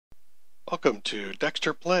Welcome to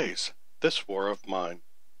Dextor Plays, This War of Mine.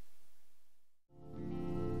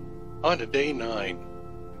 On to day 9.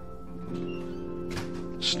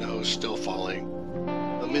 Snow's still falling.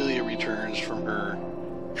 Amelia returns from her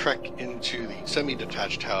trek into the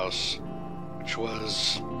semi-detached house, which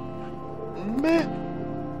was meh.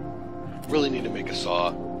 Really need to make a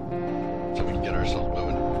saw so we can get ourselves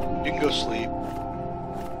moving. You can go sleep.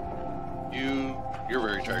 You're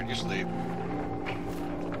very tired. You sleep.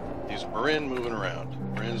 There's Marin moving around.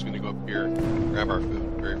 Marin's going to go up here and grab our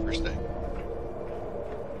food very first thing.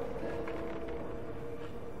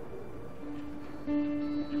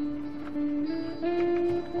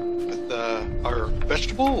 With our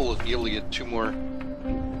vegetable, we'll be able to get 2 more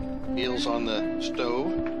meals on the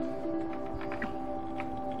stove.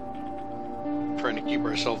 Trying to keep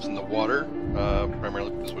ourselves in the water,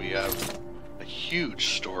 primarily because we have a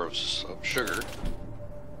huge store of sugar,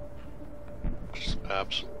 which is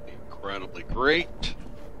absolutely incredibly great.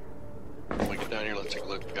 When we get down here, let's take a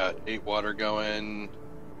look. We got 8 water going.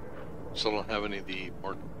 Still don't have any of the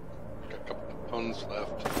more. Got a couple components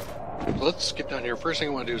left. So let's get down here. First thing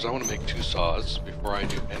I want to do is I want to make 2 saws before I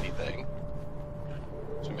do anything.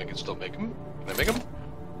 So I can still make them. Can I make them?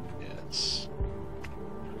 Yes.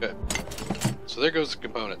 Good. So there goes the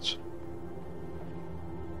components.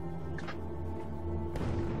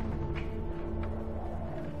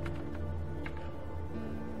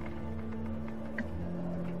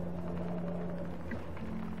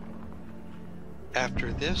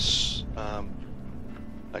 After this,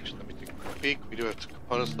 actually, let me take a quick peek. We do have some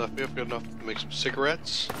components left. We have got enough to make some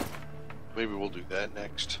cigarettes. Maybe we'll do that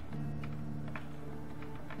next.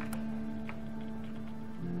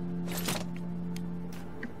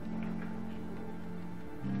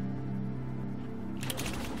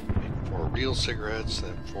 Make 4 real cigarettes,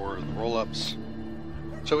 then 4 of the roll-ups.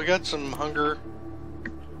 So we got some hunger.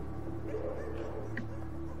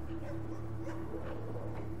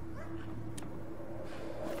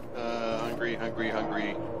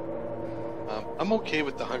 Hungry. I'm okay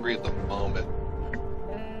with the hungry at the moment.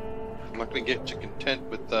 I'm not going to get too content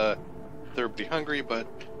with everybody hungry, but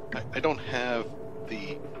I don't have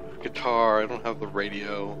the guitar, I don't have the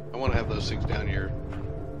radio. I want to have those things down here.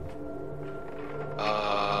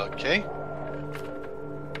 Okay.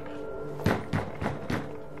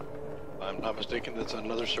 If I'm not mistaken, that's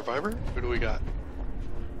another survivor. Who do we got?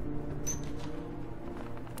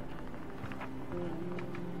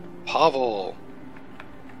 Pavel.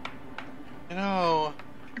 You know,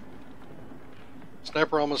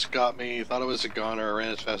 sniper almost got me. Thought I was a goner. I ran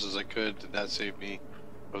as fast as I could. Did not save me.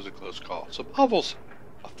 It was a close call. So Pavel's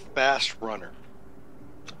a fast runner.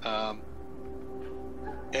 And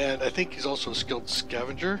I think he's also a skilled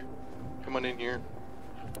scavenger. Come on in here.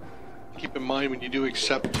 Keep in mind when you do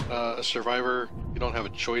accept a survivor, you don't have a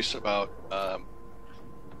choice about how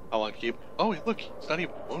long to keep. Oh, look, he's not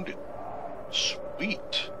even wounded.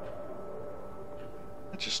 Sweet.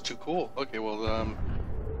 That's just too cool. Okay, well, we'll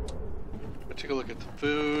take a look at the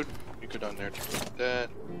food. You go down there and take a look at that.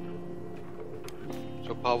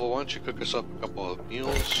 So, Pavel, why don't you cook us up a couple of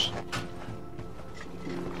meals?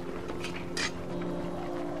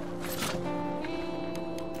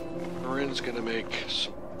 Marin's gonna make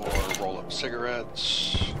some more roll-up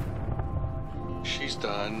cigarettes. She's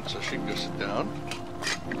done, so she can go sit down.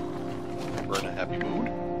 We're in a happy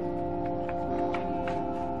mood.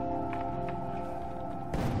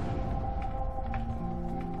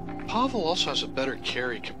 Pavel also has a better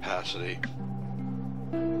carry capacity.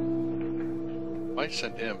 Might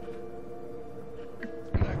send him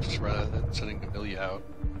next rather than sending Amelia out.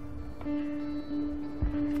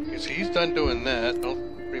 Okay, so he's done doing that. I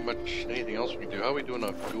don't pretty much anything else we can do. How are we doing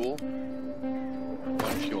on fuel? 1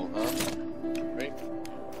 fuel, huh? Right.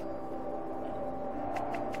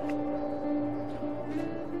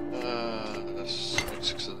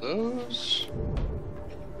 6 of those.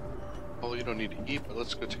 Oh, you don't need to eat, but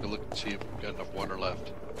let's go take a look and see if we've got enough water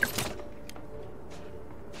left.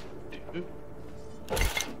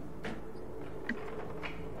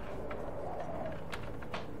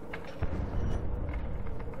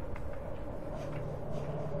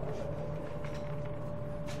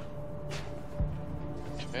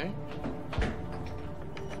 Okay.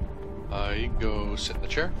 You can go sit in the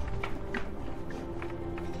chair.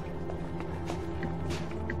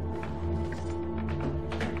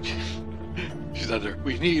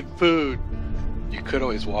 We need food. You could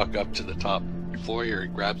always walk up to the top floor here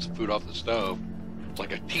and grab some food off the stove. It's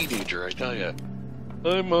like a teenager, I tell you.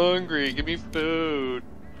 I'm hungry. Give me food.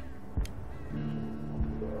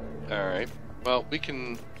 Alright. Well, we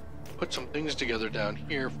can put some things together down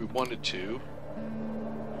here if we wanted to.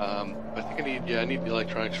 I think I need the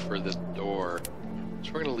electronics for this door.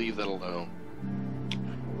 So we're gonna leave that alone.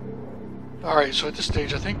 Alright, so at this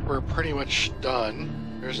stage I think we're pretty much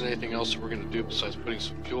done. There isn't anything else that we're gonna do besides putting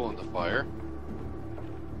some fuel in the fire.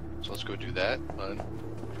 So let's go do that. 1, 2,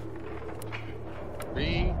 3,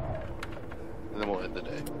 and then we'll end the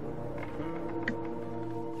day.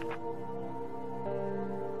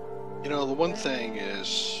 You know, the one thing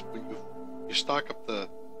is when you stock up the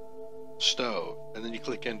stove and then you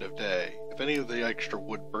click end of day, if any of the extra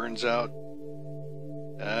wood burns out,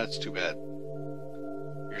 that's too bad.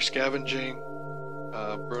 You're scavenging.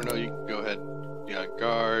 Bruno, you can go ahead and be on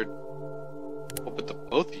guard. We'll put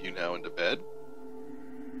both of you now into bed.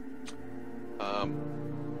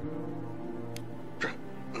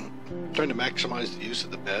 Trying to maximize the use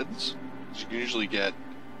of the beds. So you can usually get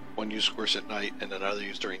one use, of course, at night and another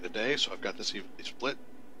use during the day, so I've got this evenly split.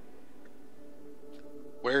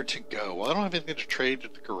 Where to go? Well, I don't have anything to trade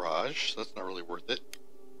at the garage, so that's not really worth it.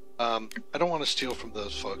 I don't want to steal from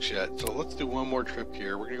those folks yet, so let's do one more trip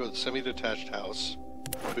here. We're going to go to the semi-detached house.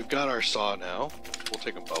 We've got our saw now. We'll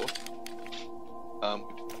take them both. We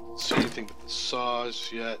didn't see anything with the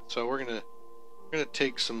saws yet, so we're gonna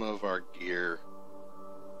take some of our gear.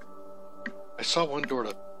 I saw one door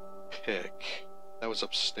to pick. That was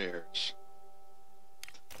upstairs.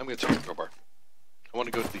 I'm gonna take the crowbar. I want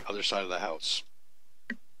to go to the other side of the house.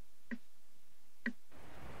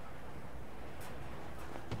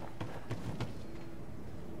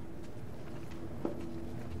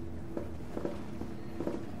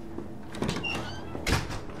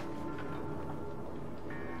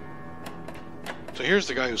 So here's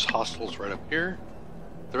the guy who's hostile right up here.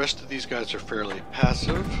 The rest of these guys are fairly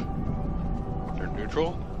passive. They're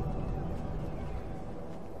neutral.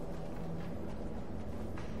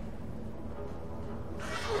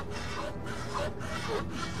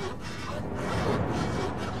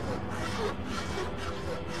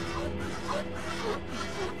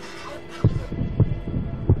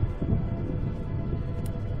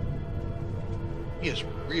 He is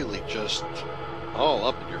really just all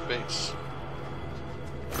up in your face.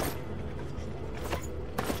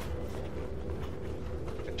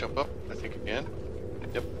 Jump up, I think again.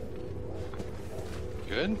 Yep.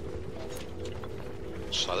 Good.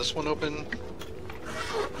 Saw this one open.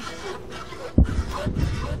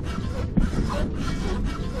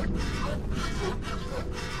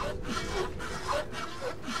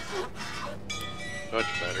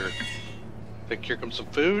 Much better. I think here comes some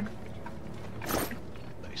food.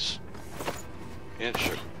 Nice. And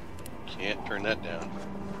sugar. Can't turn that down.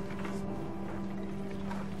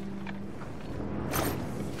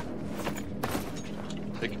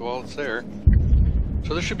 Take it while it's there.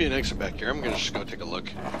 So there should be an exit back here. I'm gonna just go take a look.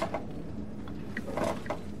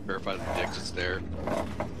 Verify that the exit's there.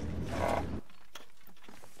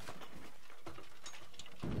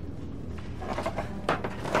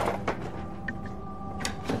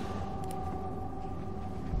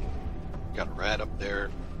 Got a rat up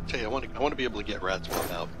there. Tell you, I want to be able to get rats while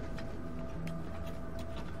I'm out.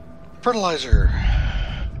 Fertilizer.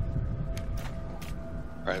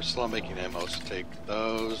 Alright, I'm still not making ammo, so take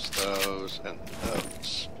those, and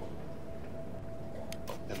those.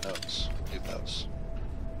 Oh, and those. Leave those.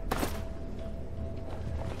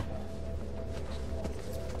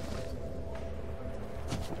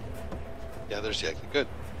 Yeah, there's the exit. Good.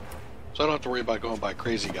 So I don't have to worry about going by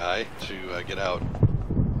Crazy Guy to get out.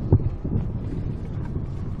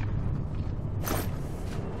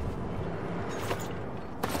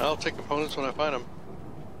 I'll take components when I find them.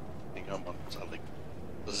 Hang on, it's not like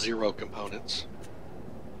 0 components.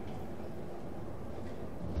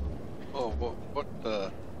 Oh, what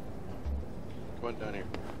come on down here.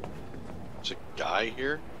 There's a guy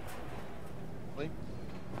here? Really?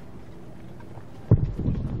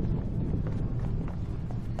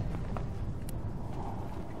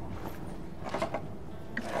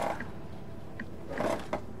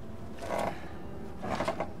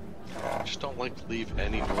 I just don't like to leave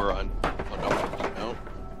any door unopened, you know?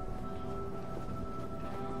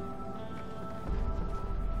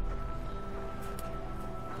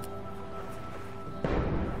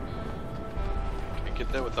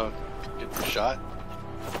 Get that without getting shot.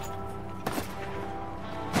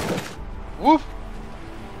 Woof!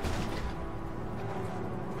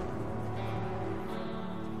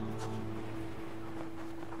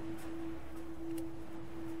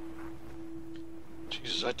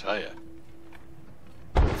 Jesus, I tell ya.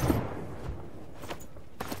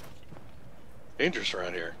 Dangerous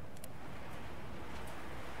around here.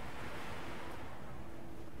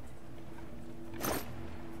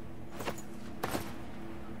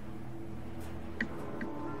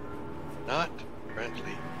 Not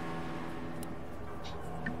friendly.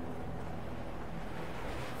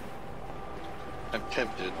 I'm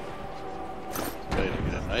tempted. Guy to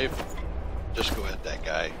get a knife. Just go at that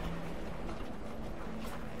guy.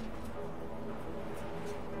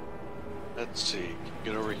 Let's see. Can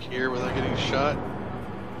you get over here without getting shot?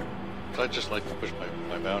 I just like to push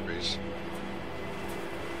my boundaries.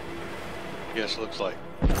 Yes, looks like.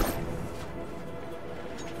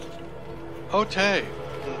 Okay.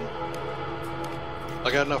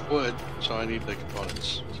 I got enough wood, so I need the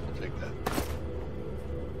components. So I'll take that.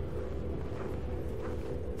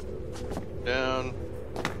 Down.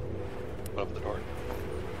 Open up the door.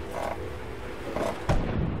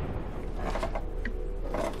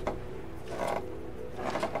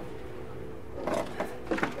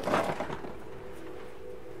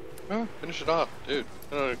 Oh, finish it off, dude.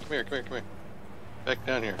 No, come here. Back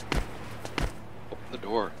down here. Open the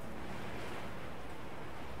door.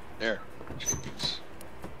 There. Jeez. Is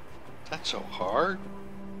that so hard?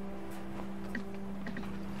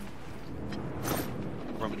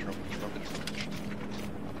 Rummage.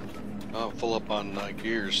 Oh, full up on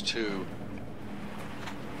gears, too.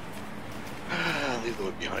 Leave the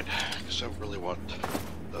wood behind, because I really want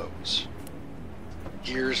those.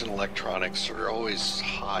 Gears and electronics are always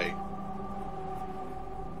high.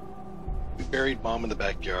 We buried Mom in the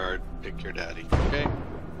backyard. Take care, Daddy. Okay?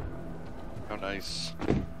 How nice.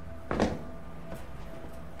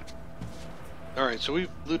 Alright, so we've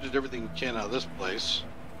looted everything we can out of this place.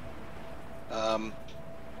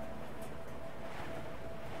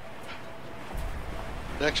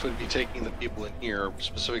 Next would be taking the people in here,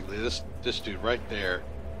 specifically this dude right there.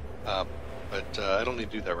 But I don't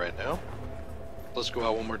need to do that right now. Let's go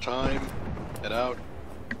out one more time, head out,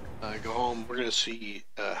 go home. We're going to see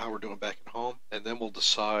how we're doing back at home, and then we'll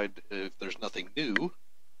decide if there's nothing new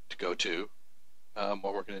to go to,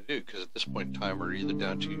 what we're going to do, because at this point in time we're either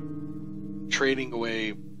down to trading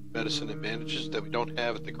away medicine advantages that we don't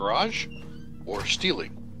have at the garage, or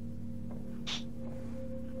stealing.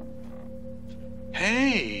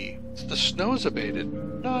 Hey, the snow's abated.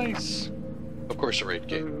 Nice. Of course the raid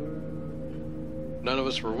came. None of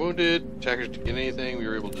us were wounded. Attackers didn't get anything. We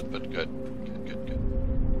were able to, but good.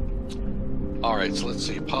 Alright, so let's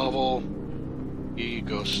see. Pavel, you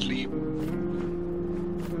go sleep.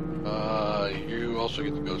 You also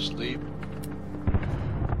get to go sleep.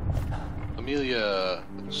 Amelia,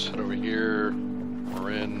 let's head over here.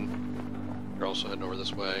 Marin, you're also heading over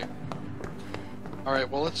this way. Alright,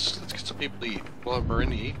 well let's get some people to eat. We'll have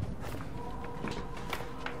Marin eat.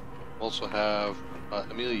 We'll also have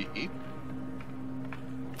Amelia eat.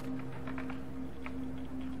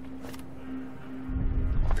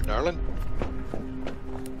 Here, darling.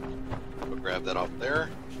 We'll grab that off there.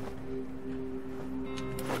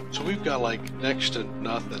 So we've got like next to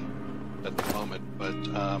nothing at the moment, but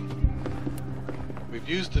we've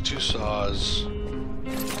used the 2 saws.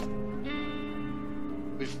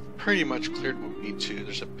 We've pretty much cleared what we need to.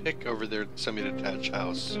 There's a pick over there at the semi-detached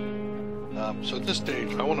house. So at this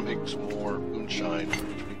stage, I want to make some more moonshine,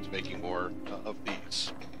 which means making more of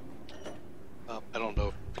these. I don't know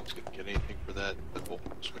if it's going to get anything for that, but we'll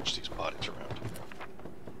switch these bodies around.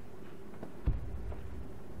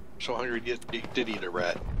 So hungry, you did eat a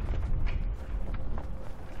rat.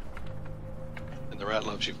 And the rat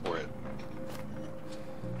loves you for it.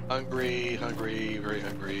 Hungry, very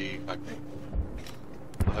hungry.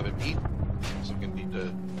 I'll have it eat. So I'm going to need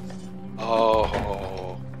to...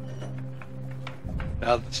 Oh.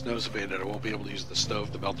 Now that the snow's abated, I won't be able to use the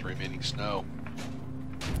stove to melt the remaining snow.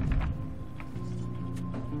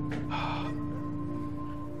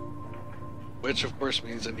 Which of course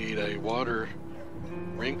means I need a water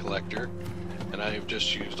rain collector, and I have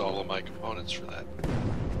just used all of my components for that.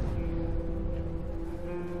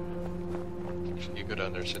 You go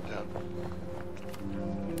down there, sit down.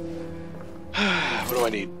 What do I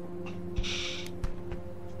need?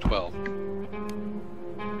 12.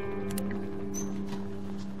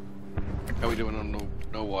 How are we doing on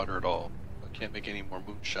no water at all? I can't make any more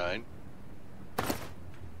moonshine.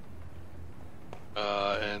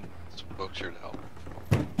 And some folks here to help.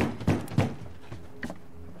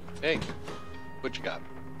 Hey, what you got?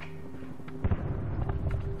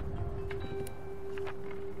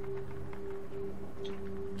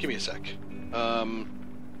 Give me a sec.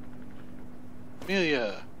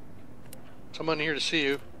 Amelia, someone here to see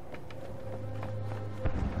you.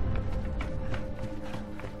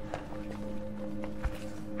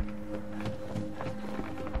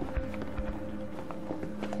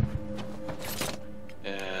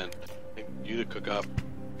 And I need you to cook up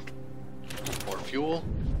more fuel.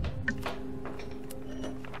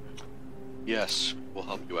 Yes, we'll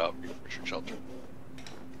help you out for your shelter.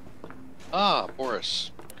 Ah,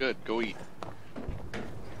 Boris. Good, go eat.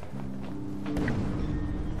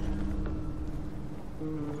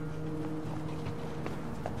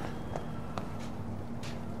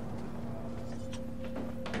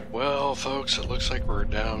 Well, folks, it looks like we're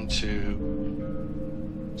down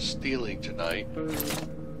to stealing tonight.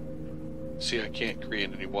 See, I can't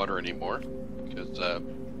create any water anymore because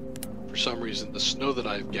for some reason the snow that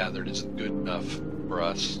I've gathered isn't good enough for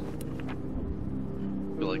us.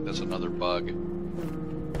 I feel like that's another bug.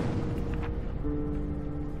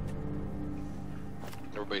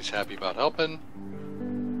 Everybody's happy about helping.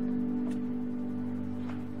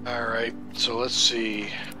 Alright, so let's see.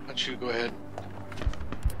 Why don't you go ahead,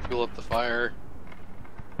 fuel up the fire.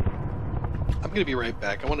 I'm gonna be right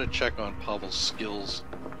back. I want to check on Pavel's skills.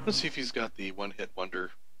 Let's see if he's got the one-hit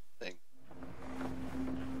wonder thing.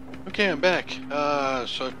 Okay, I'm back.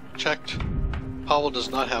 So I checked. Pavel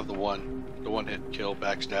does not have the one-hit kill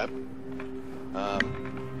backstab.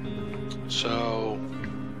 So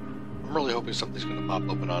I'm really hoping something's gonna pop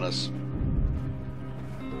open on us.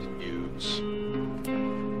 Use.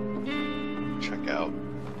 Check out.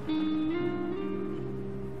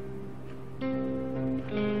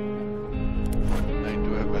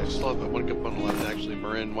 I still have one component left actually.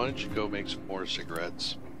 Marin, why don't you go make some more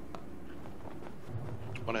cigarettes?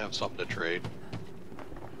 I want to have something to trade.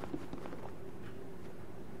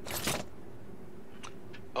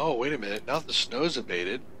 Oh, wait a minute. Now that the snow's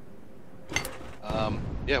abated,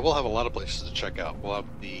 yeah, we'll have a lot of places to check out. We'll have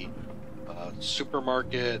the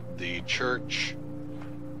supermarket, the church.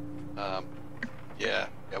 Yeah,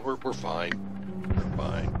 we're fine. We're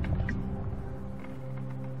fine.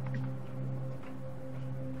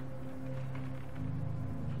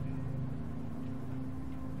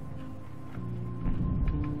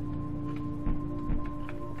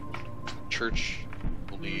 Church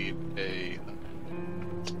will need a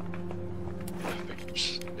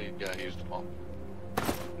yeah, I used them all.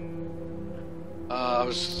 I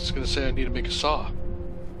was just gonna say I need to make a saw,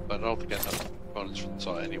 but I don't think I have enough components for the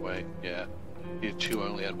saw anyway. Yeah, needed 2, I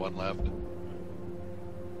only had 1 left.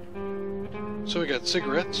 So we got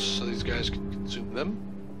cigarettes, so these guys can consume them.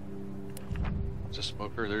 It's a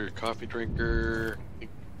smoker, they're a coffee drinker. I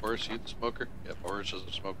think Boris, you the smoker? Yeah, Boris is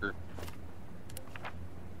a smoker.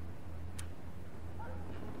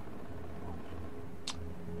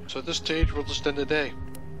 So at this stage, we'll just end the day.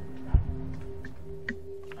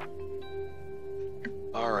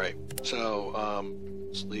 Alright, so,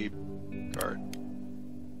 sleep, guard.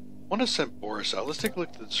 I want to send Boris out. Let's take a look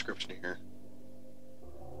at the description here.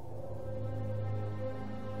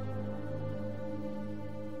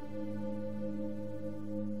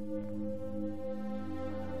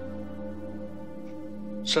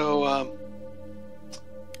 So,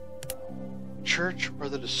 church or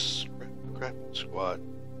the discrepancy squad?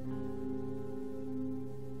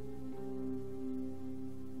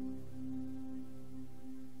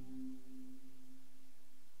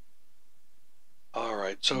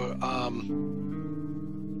 Alright, so, I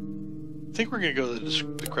think we're going to go to the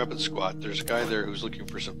decrepit squad. There's a guy there who's looking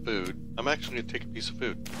for some food. I'm actually going to take a piece of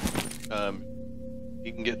food.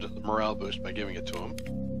 You can get the morale boost by giving it to him.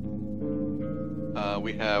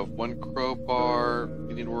 We have 1 crowbar,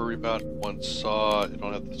 we need to worry about 1 saw. You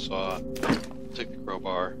don't have the saw. Take the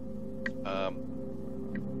crowbar. You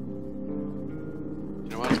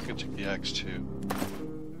know what, I'm going to take the axe too.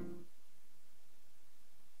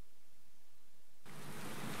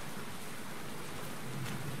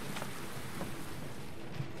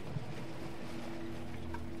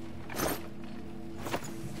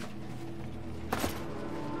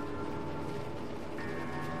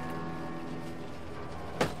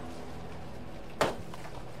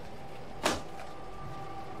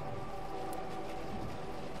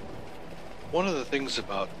 One of the things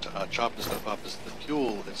about chopping stuff up is the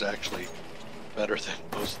fuel is actually better than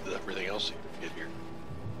most of everything else you can get here.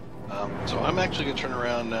 So I'm actually going to turn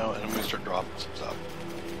around now and I'm going to start dropping some stuff.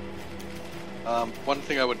 One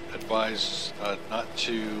thing I would advise not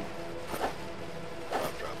to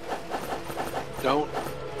don't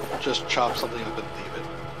just chop something up and leave it.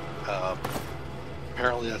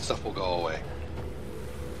 Apparently that stuff will go away.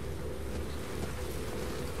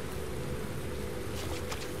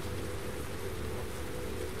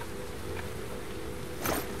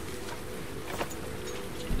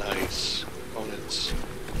 Nice. Components.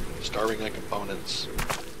 Starving on components.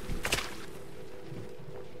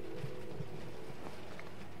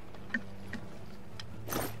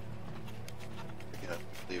 Yeah,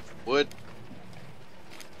 leave wood.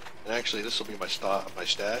 And actually this will be my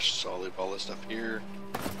stash, so I'll leave all this stuff here.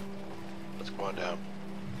 Let's go on down.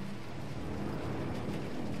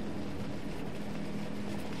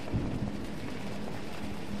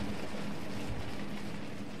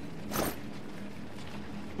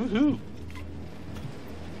 Woohoo!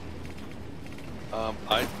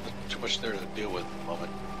 I too much there to deal with at the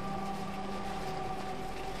moment.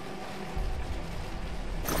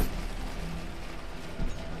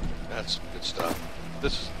 some good stuff.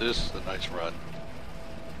 This is a nice run.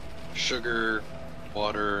 Sugar,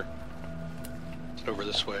 water. Let's head over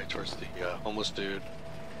this way towards the homeless dude.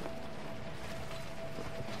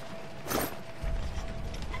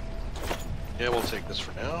 Yeah, we'll take this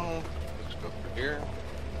for now. Let's go through here.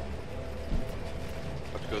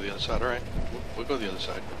 Let's go the other side. All right, we'll go the other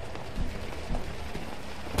side.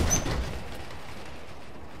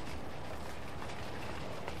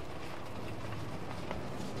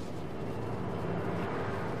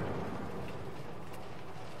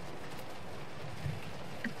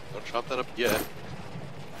 Don't chop that up yet.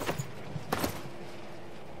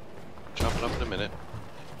 Chop it up in a minute.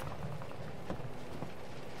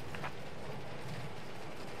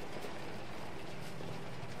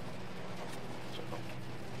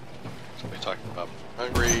 Somebody talking about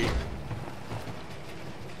hungry.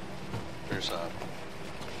 There's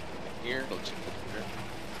here. Let's see here.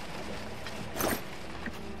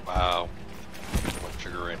 Wow, too much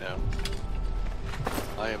sugar right now.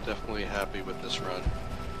 I am definitely happy with this run.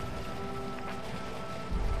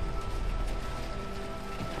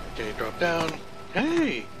 Okay, drop down.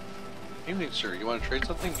 Hey! Evening, sir. You want to trade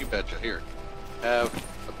something? You betcha. Here. Have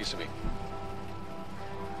a piece of me.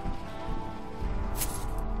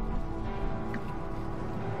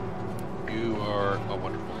 You are a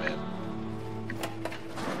wonderful man.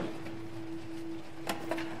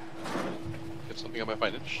 Get something I might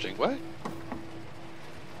find interesting. What?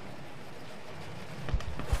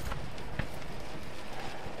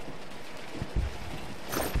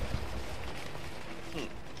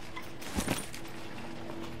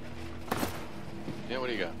 Yeah, what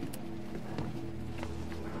do you got?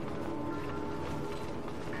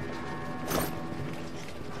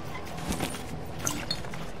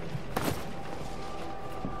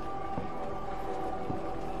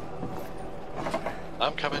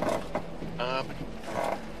 I'm coming.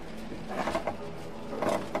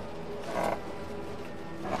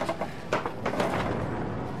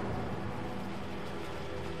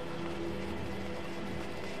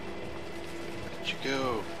 Where'd you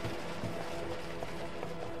go?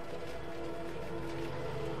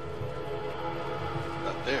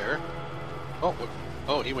 Not there. Oh,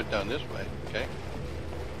 oh, he went down this way. Okay.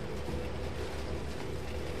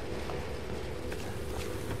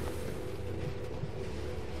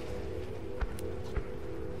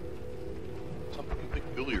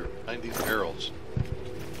 Peculiar behind these barrels.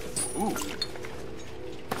 Ooh.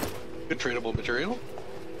 Good tradable material.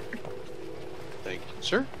 Thank you,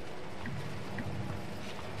 sir.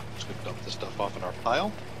 Just gonna dump this stuff off in our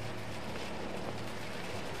pile.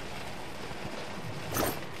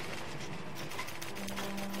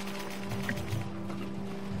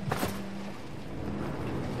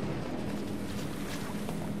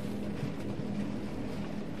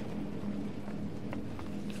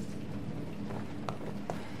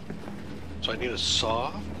 So I need a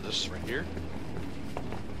saw for this right here.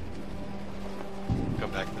 Come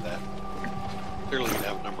back to that. Clearly we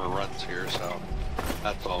have a number of runs here, so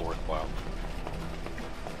that's all worthwhile.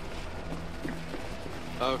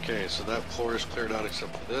 Okay, so that floor is cleared out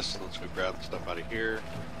except for this. Let's go grab the stuff out of here.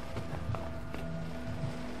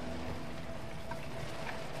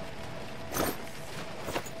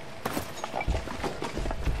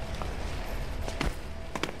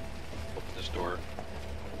 Open this door.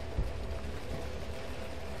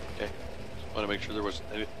 Okay, just want to make sure there wasn't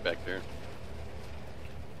anything back there.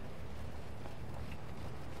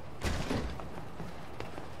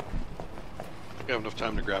 I have enough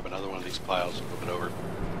time to grab another one of these piles and move it over.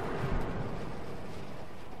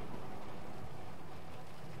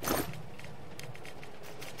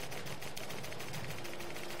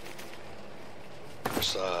 There's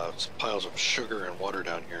some piles of sugar and water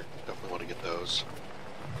down here. Definitely want to get those.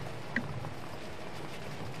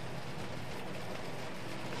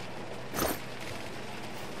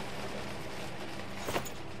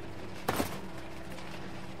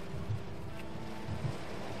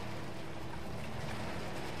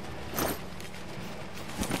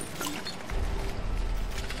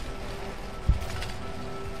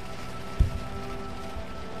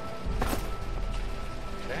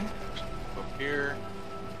 Here,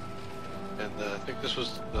 and I think this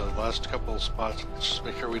was the last couple of spots. Let's just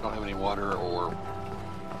make sure we don't have any water or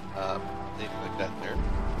anything like that in there.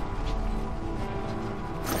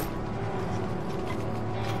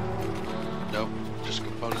 Nope, just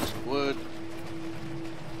components of wood.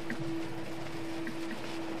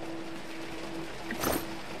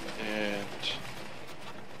 And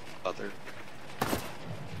other.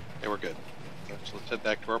 Okay, we're good. So let's head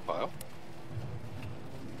back to our pile.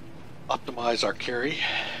 Optimize our carry.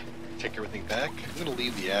 take everything back. I'm going to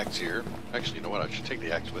leave the axe here. Actually, you know what? I should take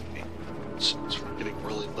the axe with me. It's getting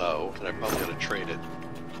really low, and I probably got to trade it.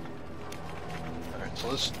 Alright, so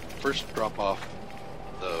let's first drop off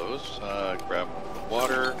those. Grab the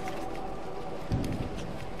water.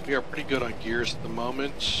 We are pretty good on gears at the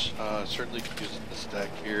moment. Certainly could use the stack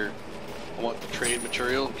here. I want the trade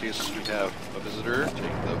material in case we have a visitor.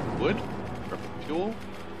 Take the wood, grab the fuel.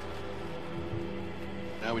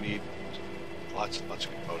 Now we need lots and lots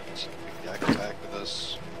of components. Take the axe back with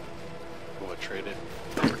us. We want to trade it.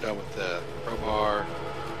 We're done with the crowbar.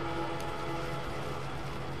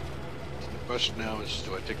 So the question now is,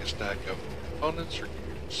 do I take a stack of components or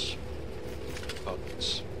gears?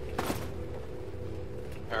 Components.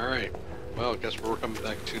 Alright, well, I guess we're coming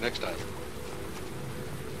back to next time.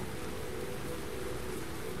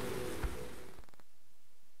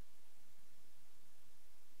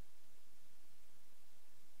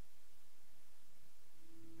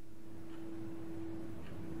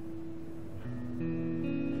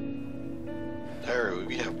 There,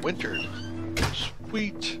 we have wintered.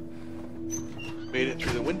 Sweet! Made it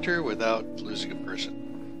through the winter without losing a person.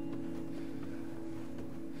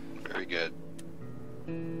 Very good.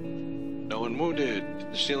 No one wounded.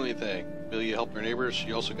 Didn't steal anything. Amelia helped her neighbors.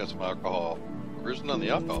 She also got some alcohol. Cruising on the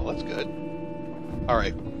alcohol. That's good.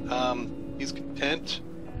 Alright. He's content.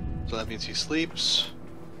 So that means he sleeps.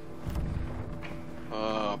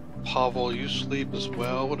 Pavel, you sleep as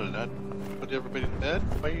well. What did I put everybody to bed?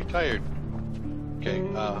 Why are you tired? Okay,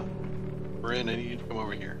 Bryn, I need you to come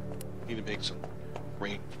over here. I need to make some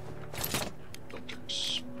rain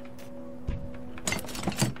filters.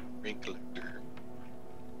 Rain collector.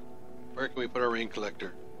 Where can we put our rain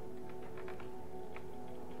collector?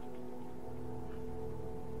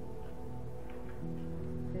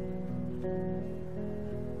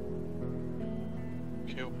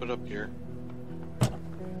 Okay, we'll put it up here.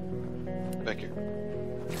 Back here.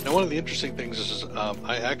 Now, one of the interesting things is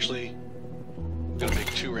I actually am going to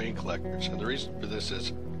make 2 rain collectors, and the reason for this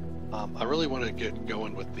is I really want to get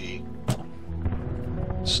going with the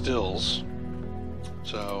stills,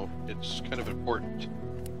 so it's kind of important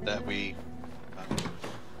that we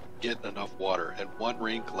get enough water, and 1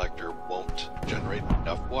 rain collector won't generate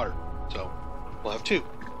enough water, so we'll have 2.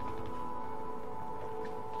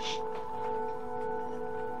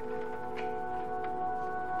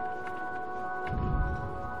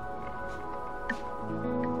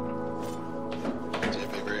 Is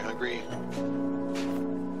anybody very hungry?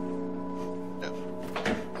 No.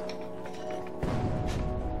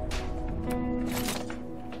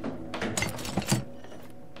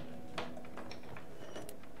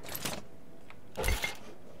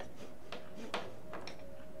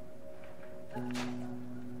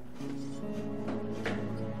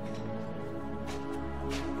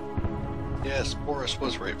 Yes, Boris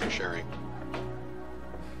was right for sharing.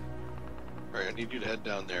 Alright, I need you to head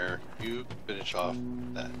down there. You can finish off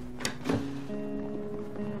that.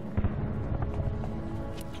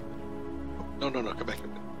 No, come back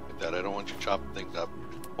with that. I don't want you chopping things up.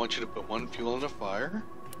 I want you to put 1 fuel in a fire.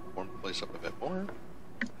 Warm the place up a bit more.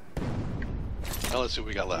 Now let's see what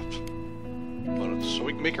we got left. So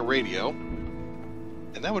we can make a radio.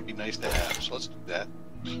 And that would be nice to have, so let's do that.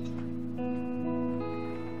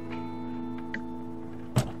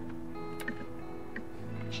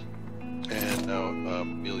 And now,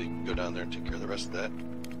 Billy can go down there and take care of the rest of that.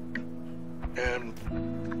 And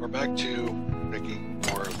we're back to making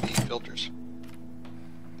more of the filters.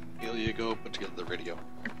 Amelia, go put together the radio.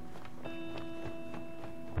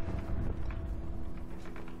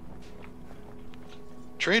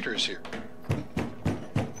 Trader is here.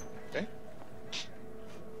 Okay.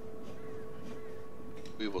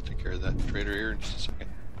 We will take care of that trader here in just a second.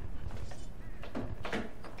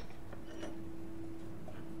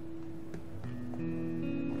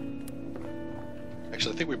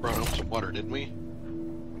 Actually, I think we brought home some water, didn't we?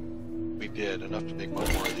 We did, enough to make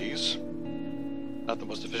 1 more of these. Not the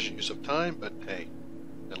most efficient use of time, but hey,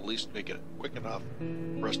 at least make it quick enough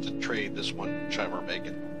for us to trade this 1 chime we're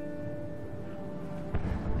making.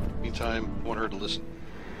 Meantime, I want her to listen.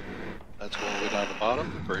 That's all the way down the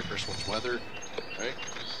bottom. The very first one's weather, right?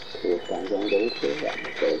 Good,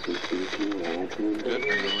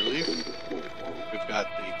 radio relief. We've got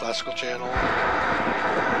the classical channel.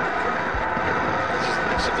 This is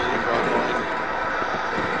the civilian broadline.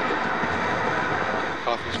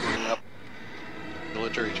 Coffee's going up.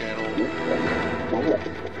 Military channel.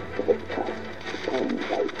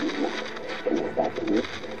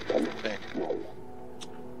 Okay.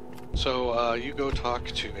 So you go talk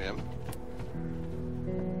to him.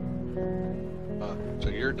 So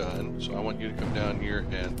you're done. So I want you to come down here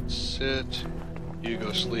and sit. You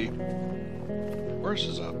go sleep. Boris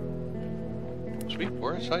is up. Sweet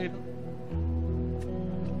Boris, how you doing?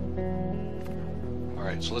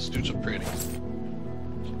 Alright, so let's do some trading.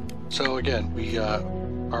 So again, we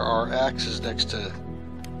our axe is next to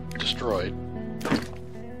destroyed.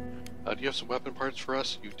 Do you have some weapon parts for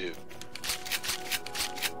us? You do.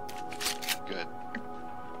 Good.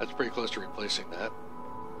 That's pretty close to replacing that.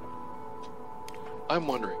 I'm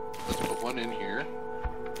wondering, let's put one in here.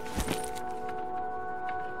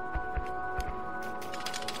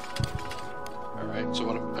 Alright, so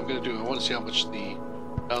what I'm going to do, I want to see how much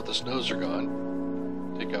now the snows are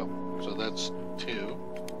gone. Take out. So that's 2.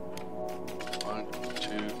 1,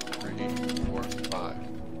 2, 3, 4, 5.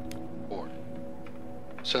 4.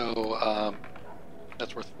 So,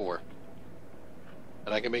 that's worth 4.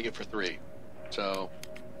 And I can make it for 3. So,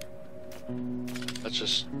 let's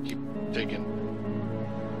just keep taking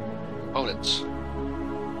components.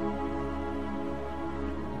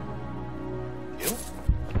 Yep.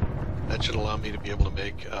 That should allow me to be able to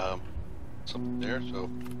make something there. So,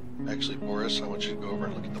 actually, Boris, I want you to go over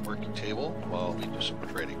and look at the working table while we do some more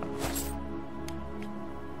trading.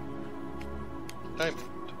 Diamond.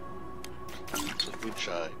 Some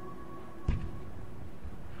moonshine.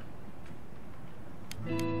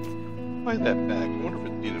 Buy that back. I wonder if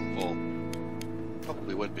it needed full.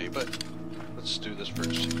 Probably would be, but let's do this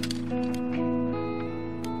first.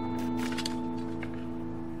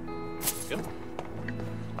 Yep.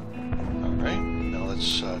 Alright, now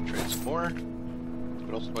let's trade some more.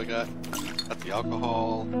 What else do I got? Got the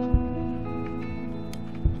alcohol.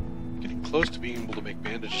 Getting close to being able to make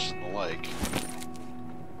bandages and the like.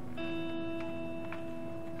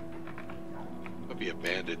 Would be a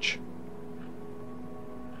bandage.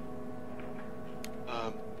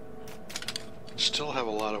 Still have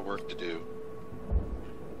a lot of work to do.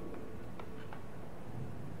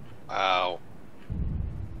 Wow.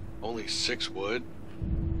 Only 6 wood?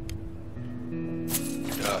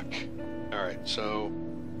 Yuck. Alright, so I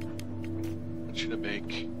want you to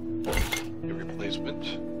make a replacement.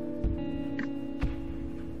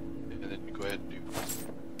 And then you go ahead and do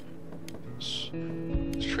this.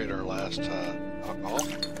 Let's trade our last alcohol.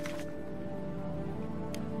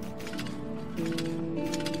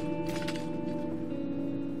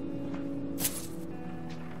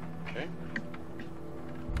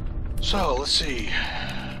 So, let's see.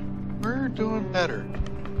 We're doing better.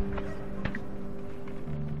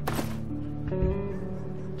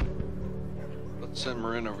 Let's send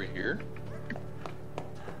Marin over here.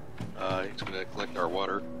 He's going to collect our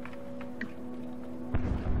water.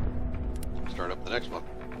 Start up the next one.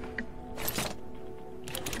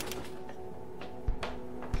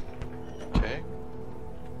 Okay.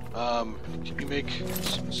 Can you make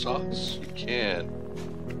some sauce? You can.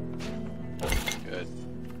 Good.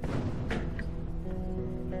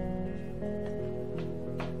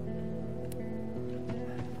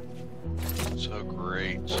 So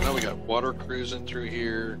great. So now we got water cruising through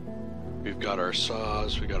here. We've got our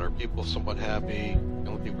saws. We got our people somewhat happy. The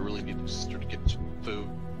only thing we really need is to get some food.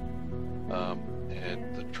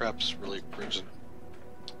 And the trap's really cruising.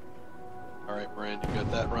 Alright, Marin, you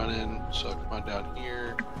got that running. So come on down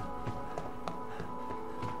here.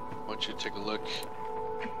 I want you to take a look.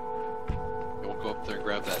 And we'll go up there and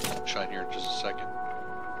grab that shine here in just a second.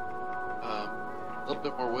 A little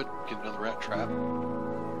bit more wood, get another rat trap.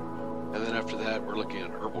 And then after that, we're looking at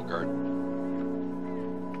an herbal garden.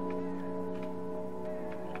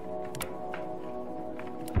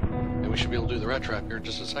 And we should be able to do the rat trap here in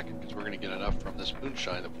just a second, because we're going to get enough from this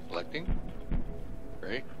moonshine that we're collecting.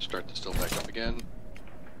 Great. Start the still back up again.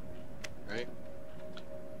 Right.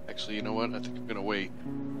 Actually, you know what? I think I'm going to wait.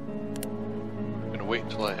 I'm going to wait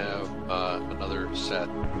until I have another set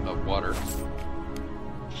of water.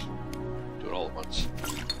 Do it all at once.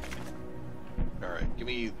 Alright, give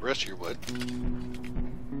me the rest of your wood.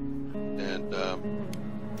 And,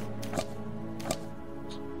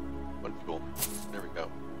 one fuel. There we go.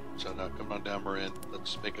 So now come on down, Marin.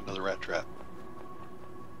 Let's make another rat trap.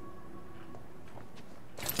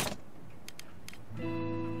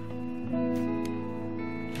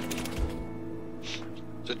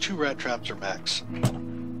 So 2 rat traps are max.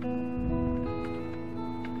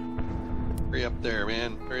 Hurry up there,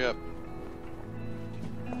 man. Hurry up.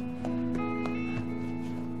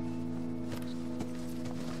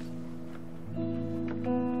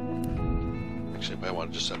 Actually, I might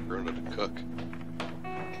want to just have Bruno to cook.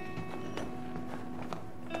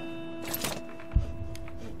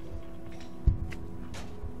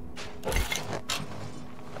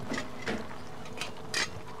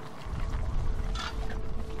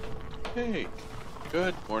 Hey,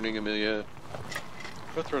 good morning, Amelia.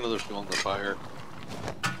 Go throw another fuel in the fire.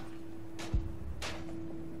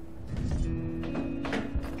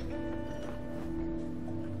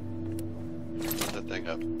 thing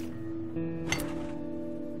up.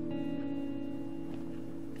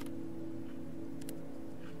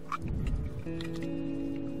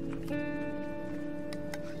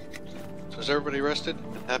 So is everybody rested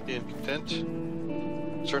and happy and content?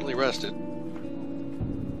 Certainly rested.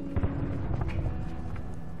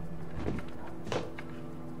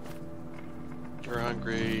 You're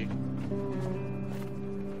hungry.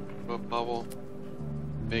 Go up, Pavel.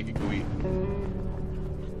 Make it go eat.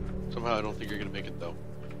 Somehow I don't think you're gonna make it though.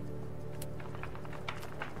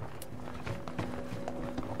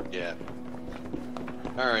 Yeah.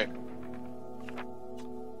 Alright.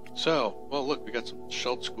 So, well look, we got some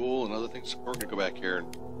Schultz School and other things. We're gonna go back here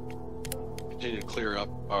and continue to clear up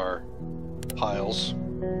our piles.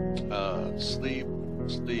 Sleep,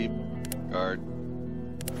 guard.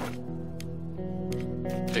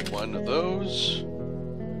 Take one of those.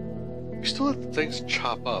 We still have things to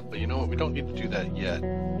chop up, but you know what? We don't need to do that yet.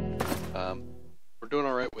 We're doing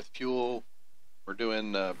all right with fuel. We're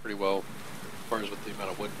doing pretty well as far as with the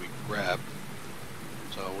amount of wood we grabbed.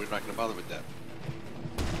 So we're not going to bother with that.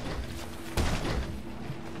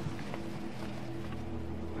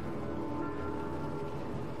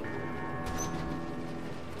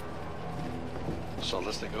 So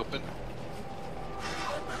this thing open.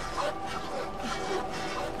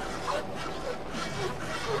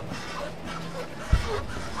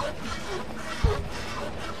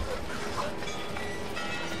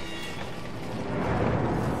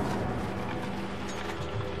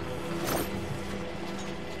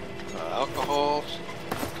 Alcohol,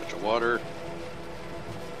 touch of water,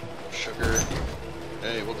 sugar.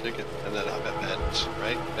 Hey, we'll take it. And then I've got meds,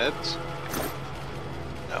 right? Meds?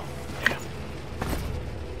 No. Damn.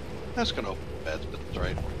 That's gonna open meds, but that's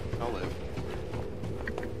right. I'll live.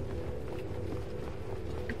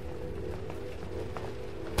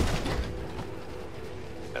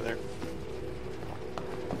 There.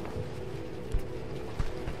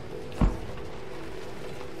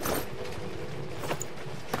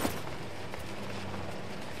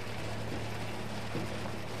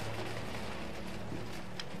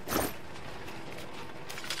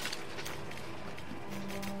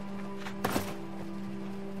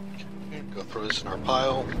 Go throw this in our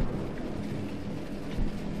pile.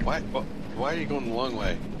 Why are you going the long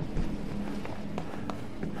way?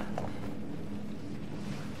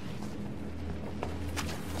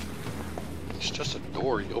 It's just a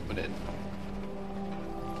door, you open it.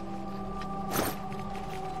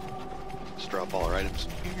 Let's drop all our items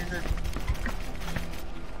here.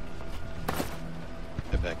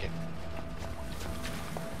 Head back in.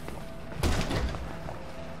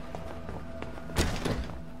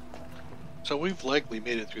 So we've likely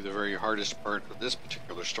made it through the very hardest part of this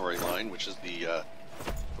particular storyline, which is the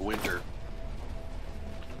winter.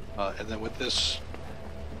 And then with this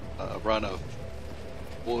run of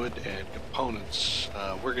wood and components,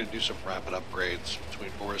 we're going to do some rapid upgrades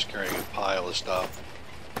between Boris carrying a pile of stuff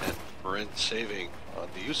and Marin saving on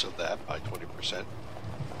the use of that by 20%.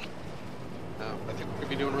 I think we're going to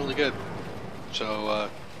be doing really good. So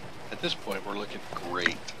at this point, we're looking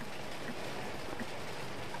great.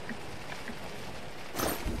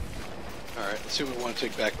 Alright, let's see what we want to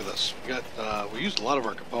take back with us. We used a lot of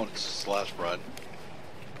our components this last run.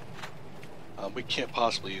 We can't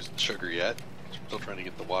possibly use the sugar yet. We're still trying to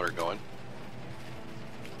get the water going.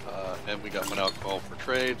 And we got one alcohol for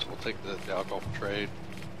trade, so we'll take the alcohol for trade.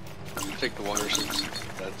 We'll take the water since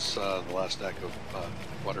that's the last stack of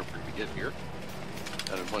water we're going to get here.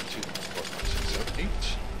 And 1, 2, 3, 4, 5, 6, 7,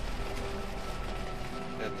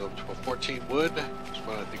 8. And the 12, 14 wood is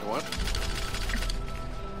what I think I want.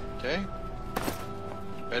 Okay.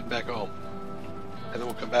 Head back home. And then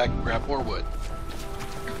we'll come back and grab more wood.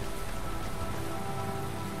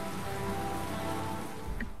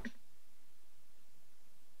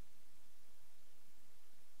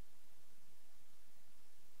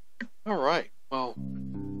 Alright, well,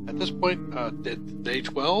 at this point, day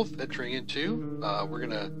 12, entering into, we're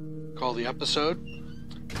going to call the episode.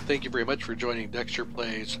 Thank you very much for joining Dexter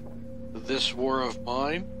Plays This War of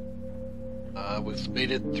Mine. We've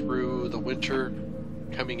made it through the winter,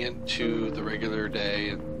 coming into the regular day,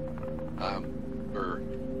 and we're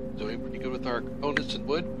doing pretty good with our components and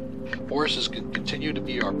wood. Boris is going to continue to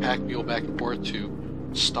be our pack mule back and forth to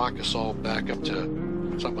stock us all back up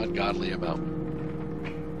to some ungodly amount.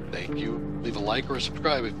 Thank you. Leave a like or a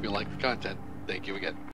subscribe if you like the content. Thank you again.